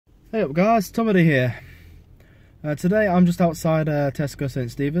Hey up guys, Tomedy here. Today I'm just outside Tesco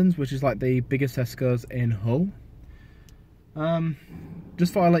St Stephen's, which is like the biggest Tesco's in Hull.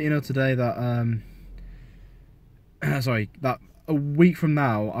 Just thought I'd let you know today that that a week from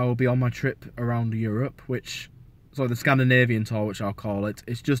now I will be on my trip around Europe, the Scandinavian tour, which I'll call it.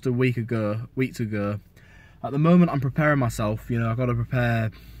 It's just a week to go. At the moment I'm preparing myself, I got to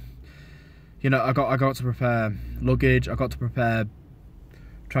prepare, I got to prepare luggage, I got to prepare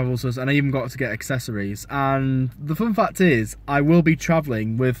travels, and I even got to get accessories. And the fun fact is, I will be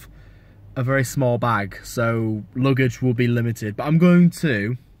travelling with a very small bag, so luggage will be limited. But I'm going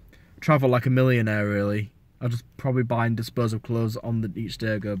to travel like a millionaire, really. I'll just probably buy and dispose of clothes on each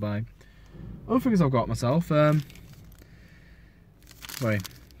day I go by. Other things I've got myself.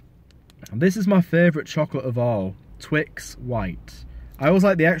 This is my favourite chocolate of all, Twix White. I always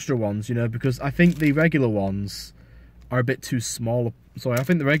like the extra ones, because I think the regular ones are a bit too small. Sorry, I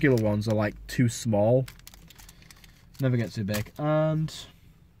think the regular ones are like too small. Never get too big. And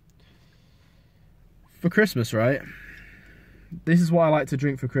for Christmas, right? This is what I like to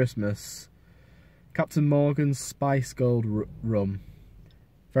drink for Christmas. Captain Morgan's Spice Gold Rum.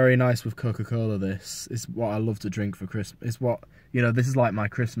 Very nice with Coca-Cola. This is what I love to drink for Christmas. It's what, this is like my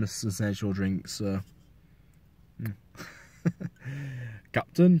Christmas essential drink, so.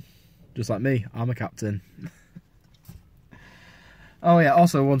 Captain, just like me, I'm a captain. Oh yeah,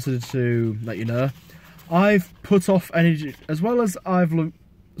 also wanted to let you know, I've put off energy, as well as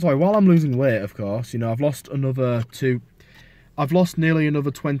while I'm losing weight, of course, I've lost nearly another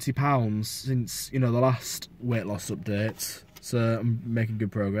 20 pounds since, the last weight loss update, so I'm making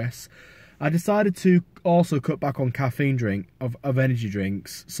good progress. I decided to also cut back on caffeine of energy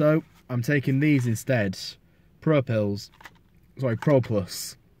drinks, so I'm taking these instead, Pro Plus.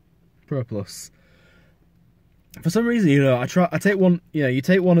 For some reason, I take one, you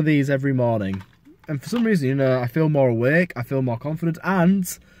take one of these every morning, and for some reason, I feel more awake, I feel more confident, and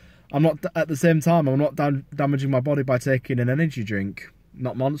I'm not, at the same time, I'm not damaging my body by taking an energy drink.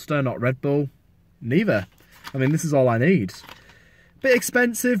 Not Monster, not Red Bull, neither. I mean, this is all I need. Bit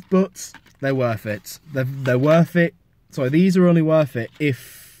expensive, but they're worth it. They're worth it. Sorry, these are only worth it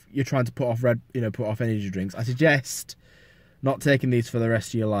if you're trying to put off energy drinks. I suggest not taking these for the rest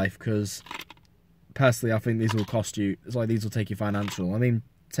of your life, because personally, I think these will cost you. It's like these will take you financial. I mean,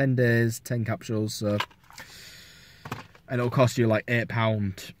 10 days, 10 capsules, so, and it'll cost you like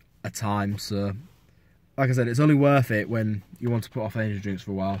 £8 a time. So, like I said, it's only worth it when you want to put off energy drinks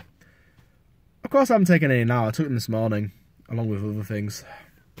for a while. Of course, I haven't taken any now. I took them this morning, along with other things.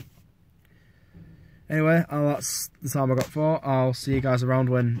 Anyway, that's the time I got for. I'll see you guys around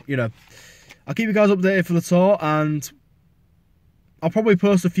when, I'll keep you guys updated for the tour, and I'll probably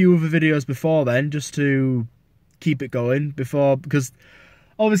post a few other videos before then, just to keep it going because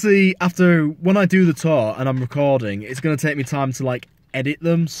obviously when I do the tour and I'm recording, it's going to take me time to like edit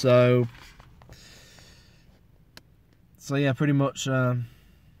them, so yeah, pretty much, sorry,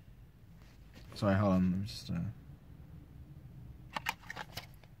 hold on, let me just,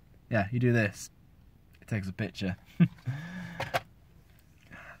 yeah, you do this, it takes a picture.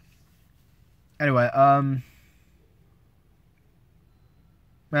 Anyway,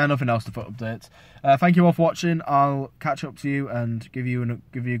 nothing else to put updates. Thank you all for watching. I'll catch up to you and give you a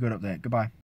good update. Goodbye.